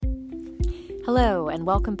Hello, and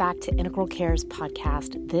welcome back to Integral Care's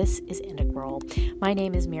podcast. This is Integral. My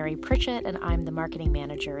name is Mary Pritchett, and I'm the marketing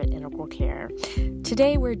manager at Integral Care.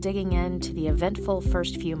 Today, we're digging into the eventful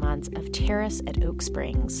first few months of Terrace at Oak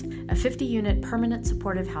Springs, a 50-unit permanent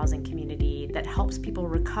supportive housing community that helps people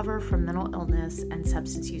recover from mental illness and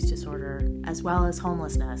substance use disorder, as well as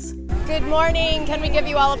homelessness. Good morning. Can we give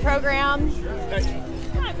you all a program?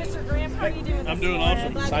 Hi, Mr. Graham. How are you doing? I'm doing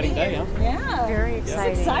awesome. Exciting day, huh? Yeah. Very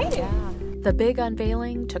exciting. It's exciting. Yeah. The big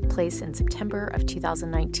unveiling took place in September of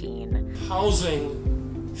 2019.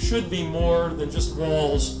 Housing should be more than just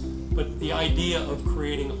walls, but the idea of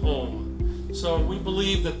creating home. So we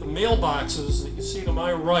believe that the mailboxes that you see to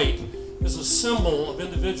my right is a symbol of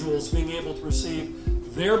individuals being able to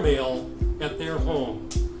receive their mail at their home.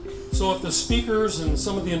 So if the speakers and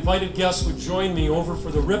some of the invited guests would join me over for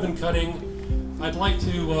the ribbon cutting, I'd like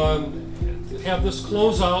to have this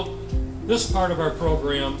close out this part of our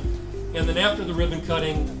program. And then after the ribbon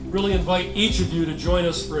cutting, really invite each of you to join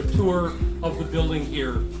us for a tour of the building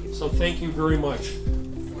here. So thank you very much.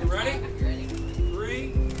 You ready?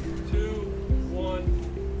 3, 2,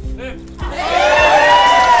 1, snip.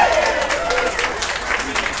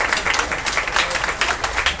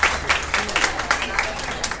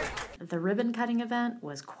 The ribbon cutting event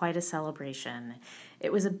was quite a celebration.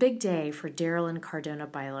 It was a big day for Daryl and Cardona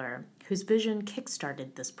Byler, whose vision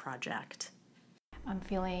kickstarted this project. I'm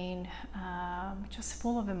feeling just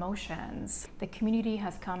full of emotions. The community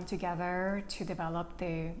has come together to develop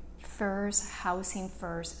the first Housing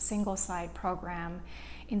First single-site program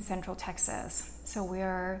in Central Texas. So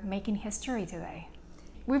we're making history today.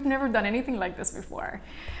 We've never done anything like this before.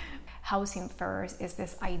 Housing First is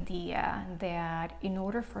this idea that in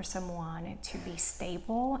order for someone to be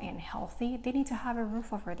stable and healthy, they need to have a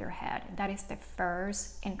roof over their head. That is the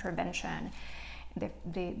first intervention.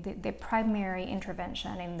 The primary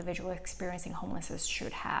intervention an individual experiencing homelessness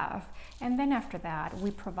should have. And then after that,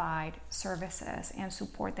 we provide services and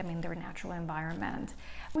support them in their natural environment.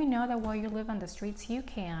 We know that while you live on the streets, you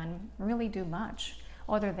can really do much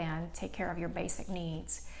other than take care of your basic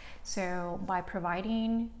needs. So by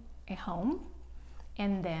providing a home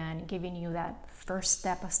and then giving you that first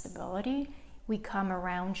step of stability, we come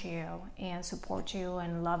around you and support you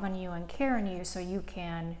and love on you and care on you so you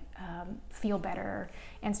can feel better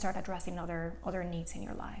and start addressing other needs in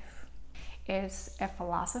your life. Is a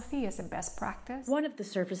philosophy, is a best practice. One of the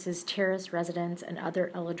services Terrace residents and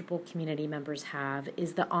other eligible community members have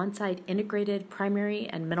is the on-site integrated primary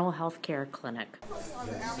and mental health care clinic.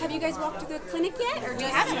 Have you guys walked through the clinic yet? Or we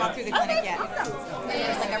haven't walked through the clinic yet.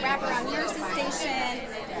 There's like a wraparound nurses station,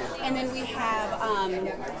 and then we have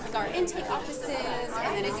like our intake offices,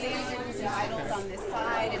 and then exam rooms and vitals on this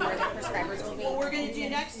side, and where the prescribers will be. What we're going to do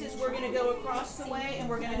next is we're going to go across the way, and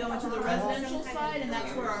we're going to go into the residential side, and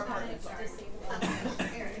that's where our apartments are.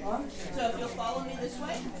 So if you'll follow me this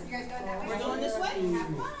way, we're going this way.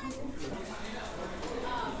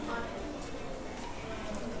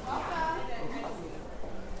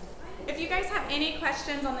 If you guys have any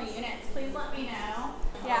questions on the units, please let me know.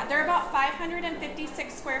 Yeah, they're about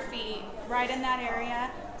 556 square feet, right in that area,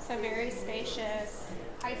 so very spacious.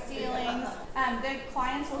 High ceilings. The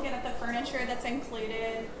clients will get the furniture that's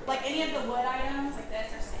included. Like any of the wood items, like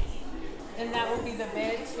this, are staying. And that will be the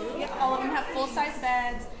bed too? Yeah, all of them have full-size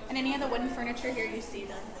beds, and any of the wooden furniture here you see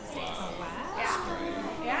them stays. Oh,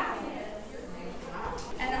 wow. Yeah. Yeah.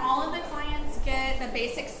 And all of the clients get the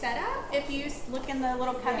basic setup. If you look in the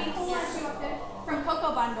little cubby hole from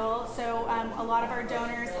Cocoa Bundle, so a lot of our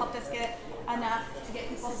donors helped us get enough to get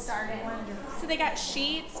people started. So they got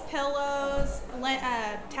sheets, pillows,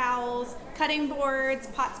 towels, cutting boards,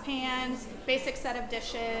 pots, pans, basic set of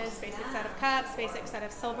dishes, basic set of cups, basic set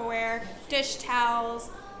of silverware, dish towels,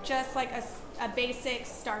 just like a basic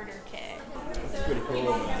starter kit. It's pretty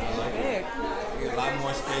cool. Like a lot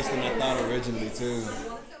more space than I thought originally too.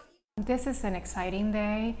 This is an exciting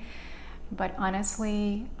day, but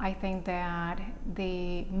honestly, I think that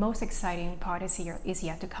the most exciting part is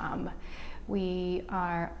yet to come. We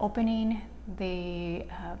are opening the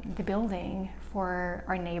building for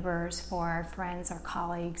our neighbors, for our friends, our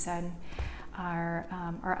colleagues, and our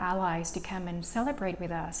allies to come and celebrate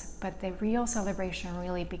with us. But the real celebration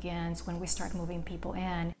really begins when we start moving people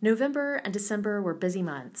in. November and December were busy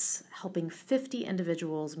months, helping 50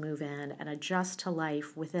 individuals move in and adjust to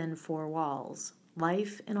life within 4 walls.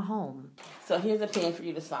 Life in a home. So here's a pen for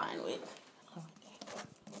you to sign with.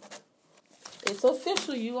 It's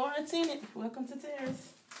official. You are a tenant. Welcome to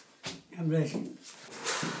Terrace. God bless you.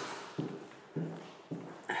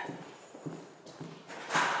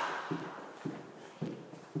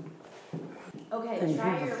 Okay,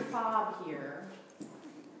 try your fob here.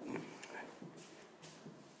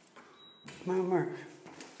 My mercy.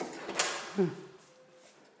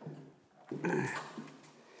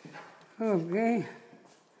 Okay.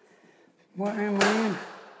 What am I in?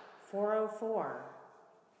 404.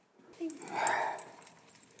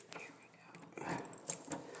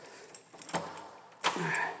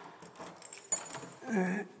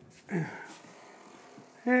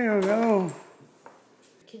 Here we go.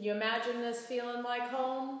 Can you imagine this feeling like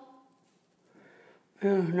home?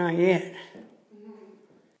 Not yet.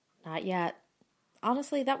 Not yet.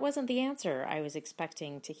 Honestly, that wasn't the answer I was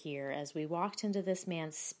expecting to hear as we walked into this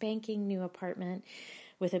man's spanking new apartment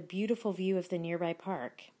with a beautiful view of the nearby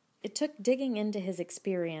park. It took digging into his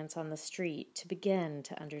experience on the street to begin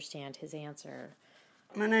to understand his answer.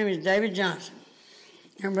 My name is David Johnson.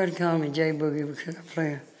 Everybody calls me J Boogie because I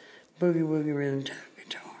play a boogie-woogie rhythm type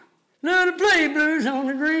guitar. Love to play blues on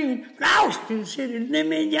the green, but Austin City, let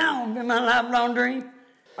me down, been my lifelong dream.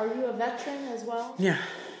 Are you a veteran as well? Yeah.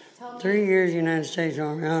 3 years United States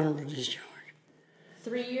Army honorable discharge.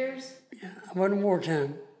 3 years? Yeah, I wasn't a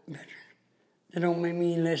wartime veteran. That don't make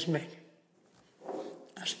me any less veteran.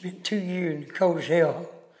 I spent 2 years in the coldest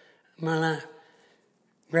hell of my life,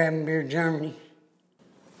 grabbing beer Germany.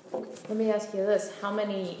 Let me ask you this. How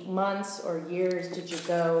many months or years did you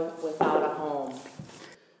go without a home?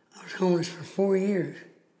 I was homeless for 4 years.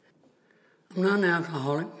 I'm not an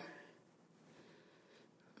alcoholic.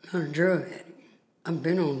 Not a drug addict. I've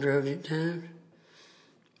been on drugs at times.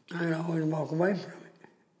 I could always walk away from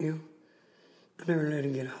it, I never let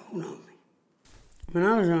it get a hold on me. When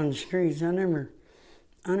I was on the streets, I never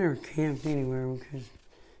camped anywhere because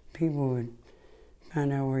people would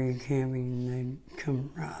find out where you're camping and they'd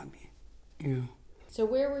come rob you, So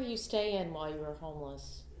where were you staying while you were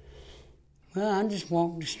homeless? Well, I just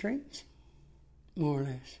walked the streets, more or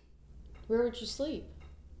less. Where would you sleep?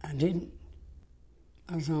 I didn't.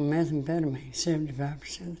 I was on methamphetamine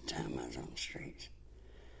 75% of the time I was on the streets.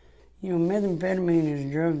 Methamphetamine is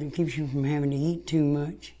a drug that keeps you from having to eat too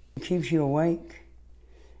much. It keeps you awake.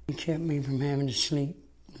 It kept me from having to sleep,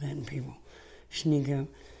 letting people sneak up.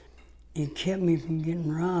 It kept me from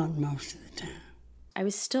getting robbed most of the time. I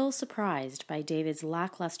was still surprised by David's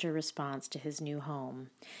lackluster response to his new home.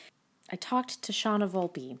 I talked to Shauna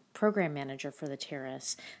Volpe, program manager for the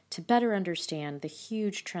Terrace, to better understand the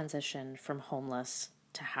huge transition from homeless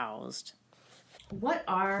to housed. What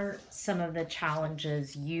are some of the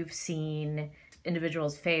challenges you've seen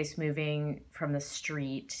individuals face moving from the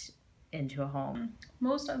street into a home?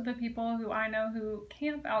 Most of the people who I know who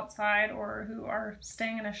camp outside or who are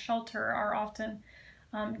staying in a shelter are often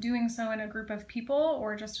doing so in a group of people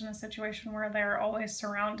or just in a situation where they're always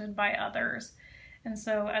surrounded by others. And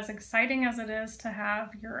so as exciting as it is to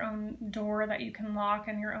have your own door that you can lock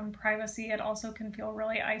and your own privacy, it also can feel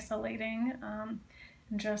really isolating.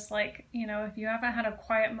 And just like, if you haven't had a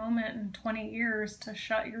quiet moment in 20 years to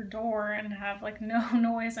shut your door and have like no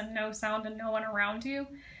noise and no sound and no one around you,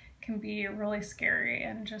 can be really scary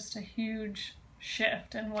and just a huge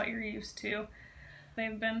shift in what you're used to.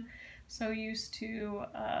 They've been so used to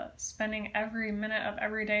spending every minute of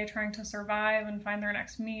every day trying to survive and find their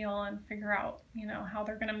next meal and figure out, how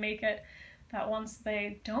they're going to make it, that once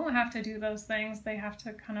they don't have to do those things, they have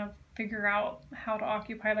to kind of figure out how to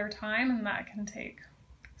occupy their time, and that can take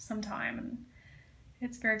some time. And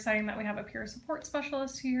it's very exciting that we have a peer support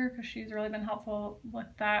specialist here because she's really been helpful with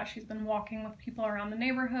that. She's been walking with people around the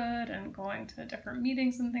neighborhood and going to different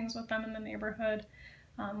meetings and things with them in the neighborhood.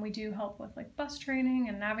 We do help with like bus training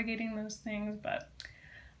and navigating those things, but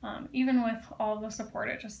even with all the support,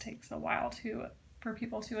 it just takes a while for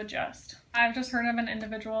people to adjust. I've just heard of an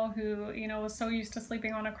individual who, was so used to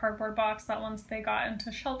sleeping on a cardboard box that once they got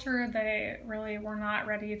into shelter, they really were not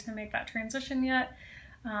ready to make that transition yet.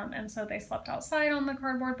 And so they slept outside on the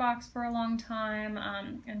cardboard box for a long time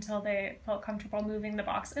until they felt comfortable moving the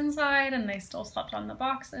box inside, and they still slept on the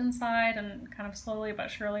box inside, and kind of slowly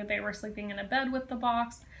but surely they were sleeping in a bed with the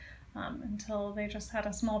box until they just had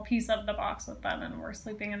a small piece of the box with them and were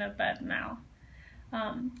sleeping in a bed now.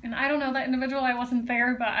 And I don't know that individual, I wasn't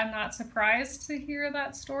there, but I'm not surprised to hear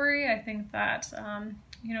that story. I think that,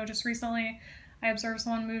 just recently I observed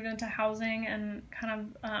someone moved into housing and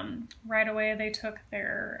kind of right away they took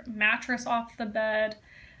their mattress off the bed.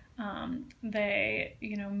 They,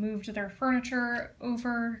 moved their furniture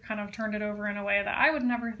over, kind of turned it over in a way that I would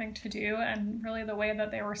never think to do. And really the way that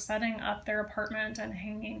they were setting up their apartment and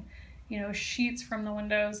hanging, sheets from the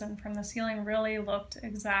windows and from the ceiling really looked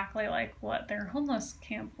exactly like what their homeless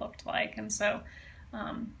camp looked like. And so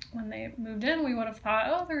when they moved in, we would have thought,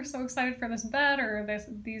 oh, they're so excited for this bed or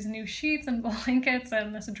these new sheets and blankets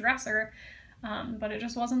and this dresser, but it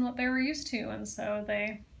just wasn't what they were used to. And so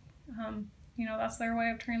they, that's their way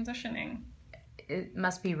of transitioning. it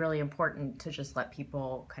must be really important to just let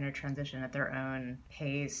people kind of transition at their own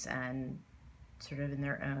pace and sort of in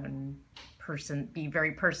their own person, be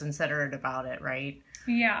very person-centered about it, right?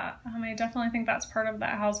 Yeah, I definitely think that's part of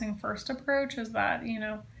that housing first approach, is that, you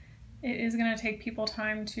know, it is going to take people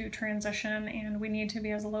time to transition, and we need to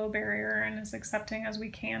be as low barrier and as accepting as we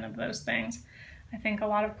can of those things. I think a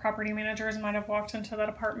lot of property managers might have walked into that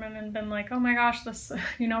apartment and been like, oh my gosh, this,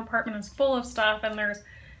 you know, apartment is full of stuff, and there's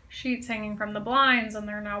sheets hanging from the blinds and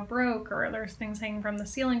they're now broke, or there's things hanging from the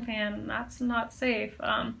ceiling fan, and that's not safe.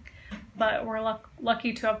 But we're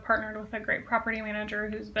lucky to have partnered with a great property manager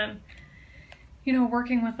who's been, you know,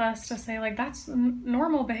 working with us to say, like, that's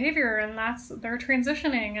normal behavior, and they're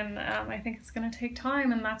transitioning, and I think it's going to take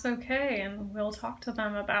time, and that's okay, and we'll talk to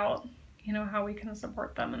them about, you know, how we can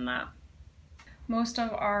support them in that. Most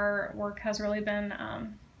of our work has really been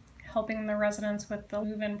helping the residents with the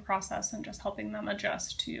move-in process and just helping them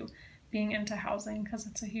adjust to being into housing, because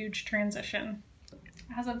it's a huge transition.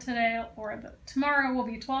 As of today, or tomorrow, will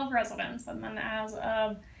be 12 residents, and then as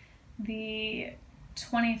of the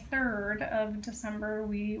 23rd of December,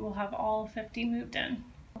 we will have all 50 moved in.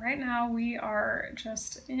 Right now, we are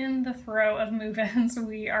just in the throe of move-ins.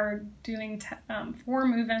 We are doing 4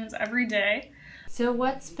 move-ins every day. So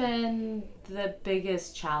what's been the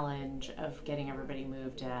biggest challenge of getting everybody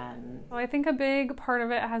moved in? Well, I think a big part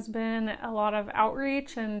of it has been a lot of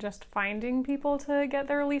outreach and just finding people to get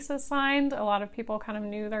their leases signed. A lot of people kind of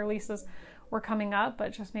knew their leases were coming up,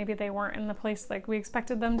 but just maybe they weren't in the place like we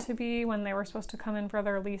expected them to be when they were supposed to come in for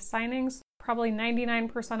their lease signings. Probably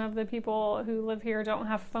 99% of the people who live here don't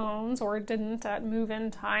have phones or didn't at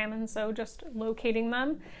move-in time, and so just locating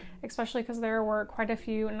them, especially because there were quite a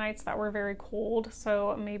few nights that were very cold,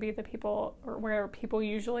 so maybe the people, or where people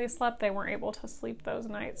usually slept, they weren't able to sleep those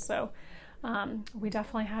nights. So we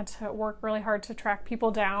definitely had to work really hard to track people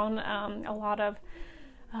down.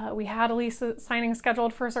 We had a lease signing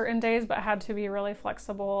scheduled for certain days, but had to be really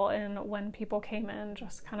flexible in when people came in,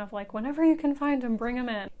 just kind of like whenever you can find them, bring them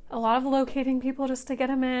in. A lot of locating people just to get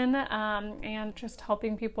them in, and just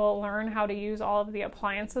helping people learn how to use all of the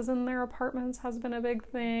appliances in their apartments has been a big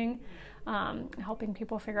thing. Helping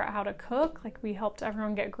people figure out how to cook. Like, we helped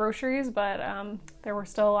everyone get groceries, but there were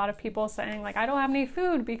still a lot of people saying, like, I don't have any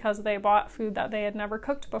food, because they bought food that they had never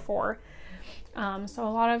cooked before. So a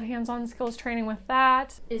lot of hands-on skills training with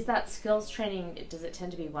that. Is that skills training, does it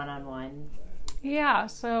tend to be one-on-one? Yeah,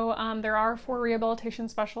 so there are 4 rehabilitation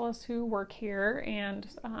specialists who work here, and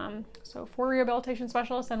so 4 rehabilitation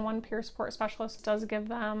specialists and 1 peer support specialist does give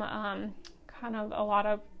them kind of a lot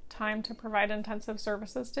of time to provide intensive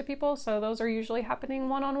services to people, so those are usually happening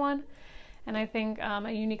one-on-one. And I think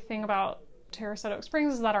a unique thing about Terrace at Oak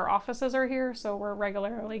Springs is that our offices are here, so we're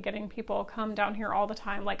regularly getting people come down here all the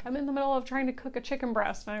time. Like, I'm in the middle of trying to cook a chicken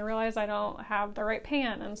breast and I realize I don't have the right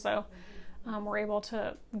pan, and so we're able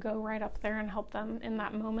to go right up there and help them in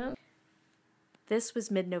that moment. This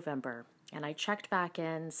was mid-November, and I checked back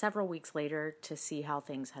in several weeks later to see how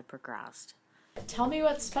things had progressed. Tell me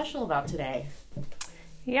what's special about today.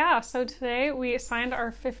 Yeah, so today we signed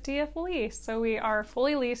our 50th lease, so we are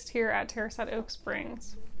fully leased here at Terrace at Oak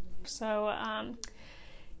Springs. So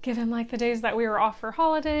given like the days that we were off for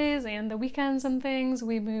holidays and the weekends and things,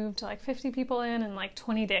 we moved like 50 people in like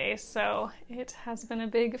 20 days. So it has been a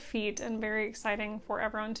big feat and very exciting for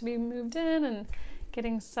everyone to be moved in and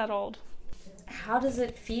getting settled. How does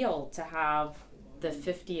it feel to have the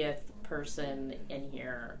 50th person in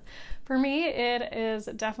here? For me, it is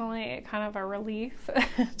definitely kind of a relief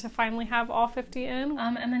to finally have all 50 in.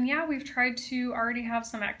 And then, yeah, we've tried to already have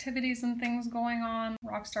some activities and things going on.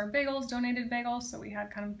 Rockstar Bagels donated bagels, so we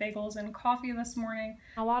had kind of bagels and coffee this morning.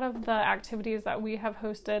 A lot of the activities that we have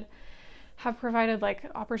hosted have provided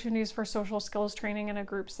like opportunities for social skills training in a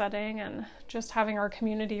group setting, and just having our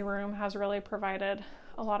community room has really provided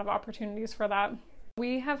a lot of opportunities for that.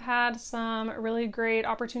 We have had some really great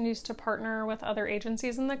opportunities to partner with other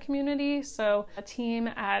agencies in the community. So a team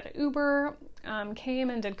at Uber came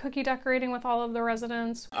and did cookie decorating with all of the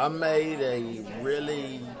residents. I made a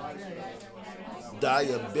really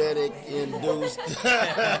diabetic-induced...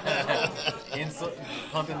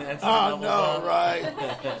 Pumping the insulin I levels know, up. right?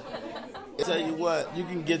 Tell you what, you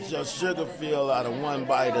can get your sugar fill out of one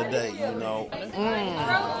bite a day, you know. Dude, you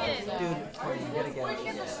gotta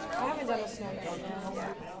get it. I haven't done a snowball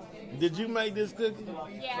yet. Did you make this cookie?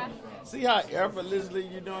 Yeah. See how effortlessly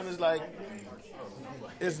you're doing this? Like,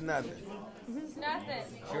 it's nothing. It's nothing.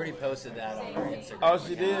 She already posted that on her Instagram. Oh,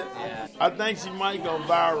 she did? Yeah. I think she might go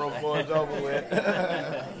viral before it's over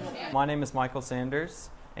with. My name is Michael Sanders,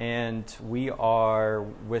 and we are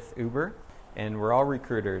with Uber, and we're all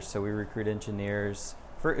recruiters. So we recruit engineers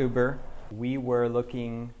for Uber, We were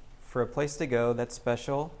looking for a place to go that's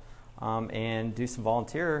special and do some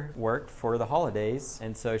volunteer work for the holidays.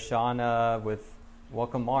 And so Shauna, with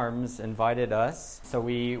Welcome Arms, invited us. So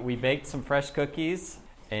we baked some fresh cookies,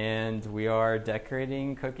 and we are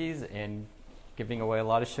decorating cookies and giving away a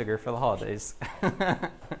lot of sugar for the holidays.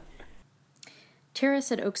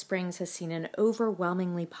 Terrace at Oak Springs has seen an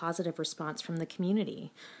overwhelmingly positive response from the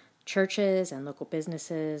community. Churches and local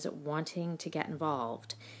businesses wanting to get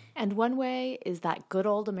involved. And one way is that good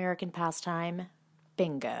old American pastime,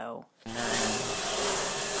 bingo.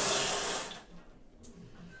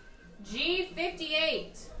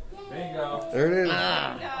 G58. Bingo. There it is.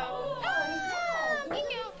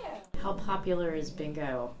 How popular is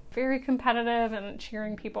bingo? Very competitive and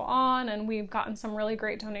cheering people on, and we've gotten some really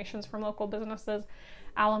great donations from local businesses.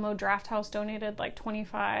 Alamo Draft House donated like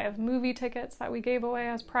 25 movie tickets that we gave away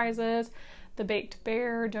as prizes. The Baked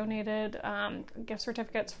Bear donated gift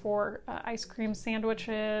certificates for ice cream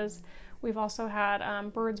sandwiches. We've also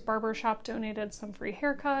had Bird's Barbershop donated some free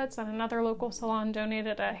haircuts, and another local salon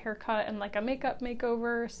donated a haircut and like a makeup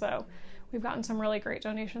makeover. So we've gotten some really great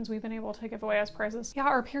donations we've been able to give away as prizes. Yeah,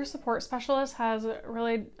 our peer support specialist has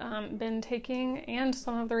really been taking, and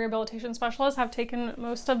some of the rehabilitation specialists have taken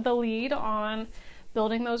most of the lead on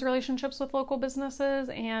building those relationships with local businesses.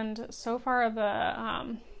 And so far,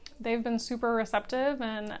 they've been super receptive,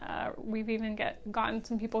 and we've even gotten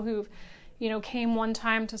some people who've came one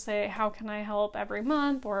time to say, how can I help every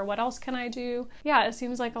month, or what else can I do? Yeah, it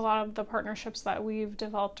seems like a lot of the partnerships that we've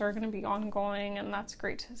developed are going to be ongoing, and that's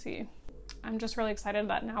great to see. I'm just really excited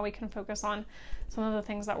that now we can focus on some of the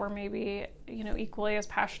things that we're maybe, equally as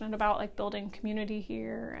passionate about, like building community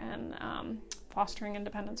here and fostering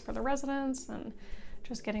independence for the residents, and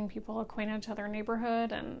just getting people acquainted to their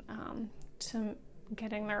neighborhood, and to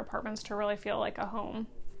getting their apartments to really feel like a home.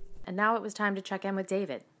 And now it was time to check in with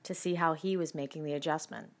David to see how he was making the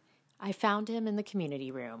adjustment. I found him in the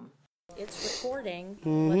community room. It's recording.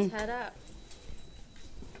 Mm-hmm. Let's head up.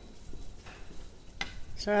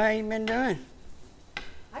 So how you been doing?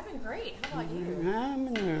 I've been great. How about you? I've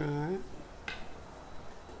been doing all right.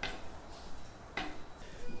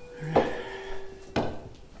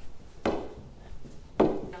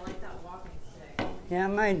 I like that walking stick. Yeah, I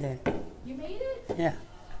made that. You made it? Yeah.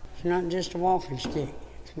 It's not just a walking stick.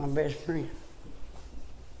 It's my best friend.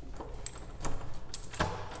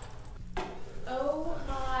 Oh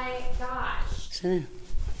my gosh. Sit down.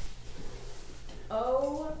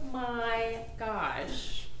 Oh my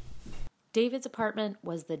gosh. David's apartment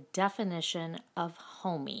was the definition of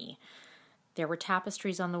homey. There were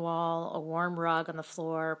tapestries on the wall, a warm rug on the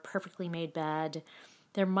floor, perfectly made bed.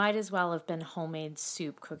 There might as well have been homemade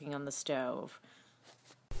soup cooking on the stove.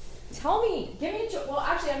 Tell me, give me well,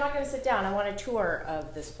 actually, I'm not going to sit down. I want a tour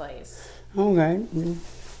of this place. Okay.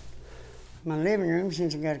 My living room,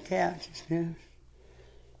 since I got a couch and stuff.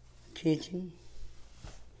 Kitchen.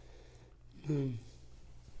 I'm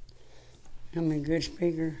a good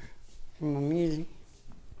speaker for my music.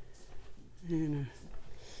 And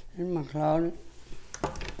in my closet.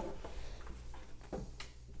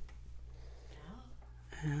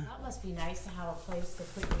 That must be nice to have a place to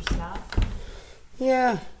put your stuff.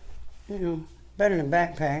 Yeah, better than a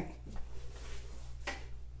backpack.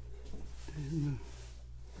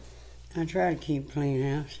 I try to keep a clean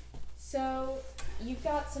house. So, you've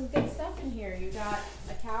got some good stuff in here. You got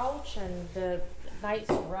a couch and the nice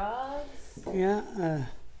rugs. Yeah,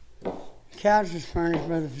 the couch was furnished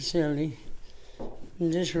by the facility.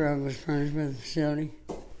 And this rug was furnished by the facility.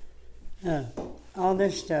 All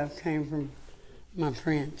this stuff came from my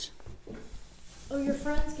friends. Oh, your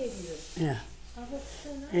friends gave you this? Yeah. Oh, that's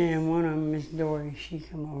so nice. And one of them, Miss Dory, she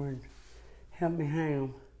come over and helped me hang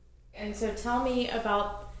them. And so tell me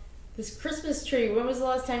about this Christmas tree. When was the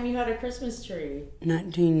last time you had a Christmas tree?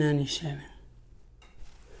 1997.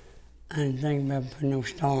 I didn't think about putting no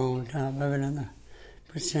star on top of it. I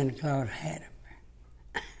put Santa Claus hat up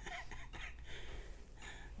there.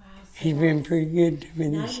 Wow. So He's been pretty good to me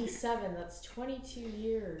this year. 97, that's 22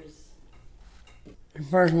 years. The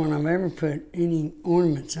first one I've ever put any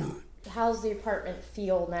ornaments on. How's the apartment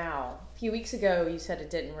feel now? A few weeks ago, you said it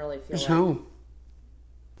didn't really feel It's like home.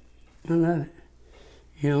 I love it.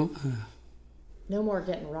 No more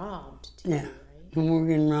getting robbed, too, Yeah. right? No more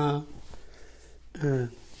getting robbed. Don't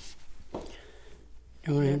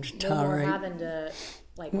have to tolerate. No more having to,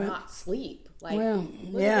 not sleep. Look yeah.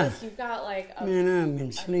 at this. You've got, a... Man, I've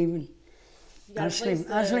been sleeping. I sleep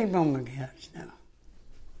on my couch now.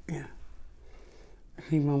 Yeah. I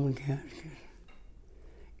sleep on my couch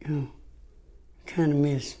because, kind of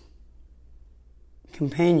miss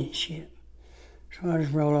companionship. So I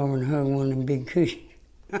just roll over and hug one of them big cushions.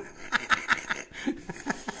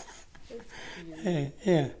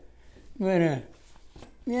 Yeah. But,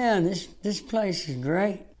 yeah, this place is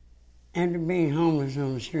great. After being homeless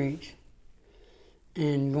on the streets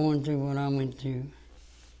and going through what I went through,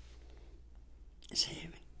 it's heavy.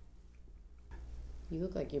 You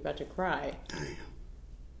look like you're about to cry. I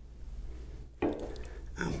am.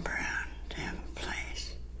 I'm proud to have a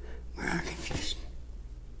place where I can just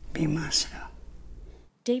be myself.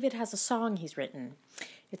 David has a song he's written.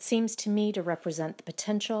 It seems to me to represent the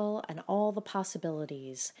potential and all the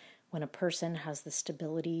possibilities when a person has the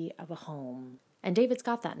stability of a home. And David's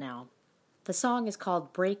got that now. The song is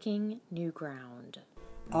called Breaking New Ground.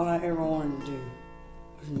 All I ever wanted to do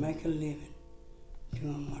was make a living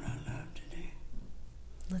doing what I love to do.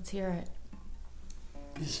 Let's hear it.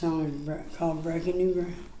 The song is called Breaking New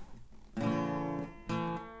Ground.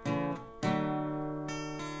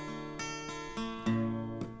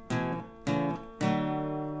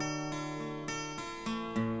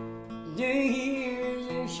 The years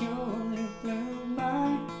have surely flown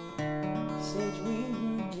by since we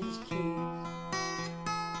were just kids.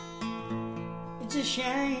 It's a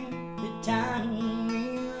shame the time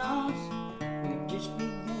we lost. We've just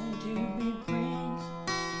begun to be friends.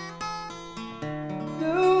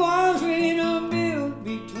 The walls we don't build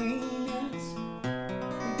between us,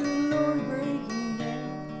 the Lord breaking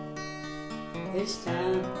down. It's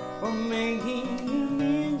time for making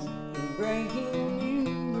amends and breaking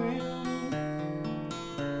new ground.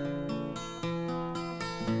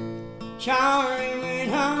 Charlie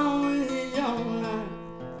went home with his own life.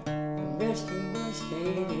 The rest of us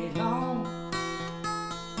stayed at home.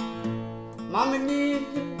 Mama did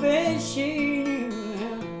the best she knew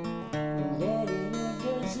how, and Daddy left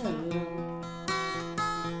us alone.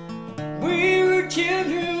 We were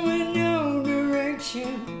children with no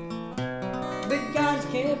direction, but God's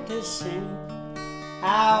kept us sane.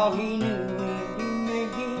 How He knew we'd be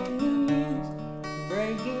making amends,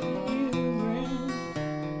 breaking new ground.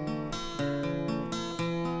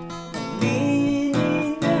 Being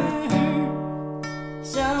in the hurt,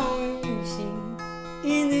 sowing new seed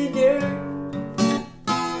in the dirt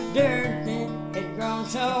that had grown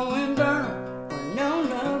so embarrassed where no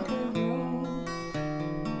love could grow.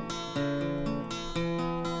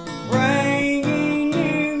 Breaking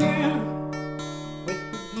new ground with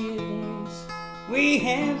forgiveness we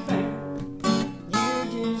have found. You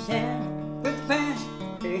just have to put the past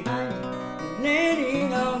behind you and let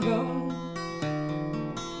it all go.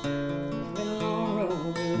 It's been a long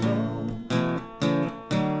road to go.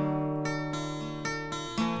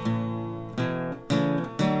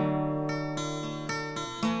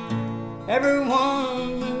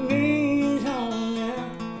 Everyone but me is home now.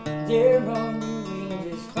 They're all doing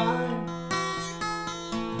just fine.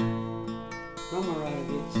 I'm alright, I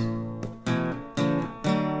guess.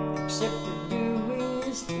 Except for doing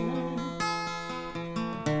this time.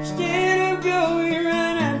 Instead of going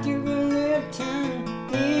right out to a left turn,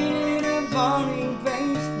 ended up falling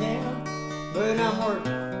face down. But I'm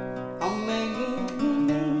working on making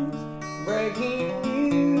amends, breaking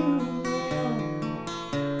new ground.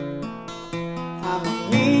 I'm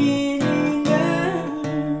leaning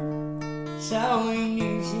down, sowing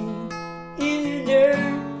new seed in the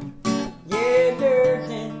dirt. Yeah, dirt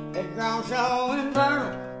that had grown so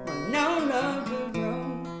infertile where no love could grow.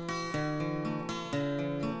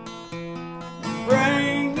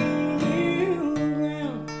 Breaking new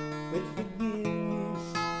ground with forgiveness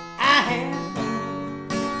I have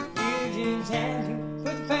found. You just have to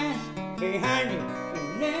put the past behind you and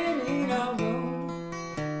let it all go.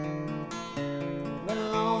 Been a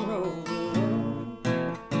long road to go.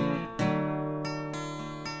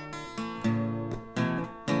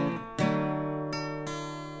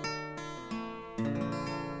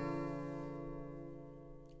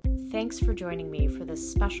 Thanks for joining me for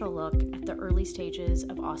this special look at the early stages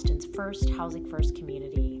of Austin's first Housing First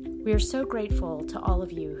community. We are so grateful to all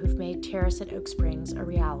of you who've made Terrace at Oak Springs a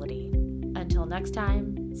reality. Until next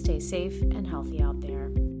time, stay safe and healthy out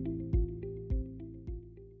there.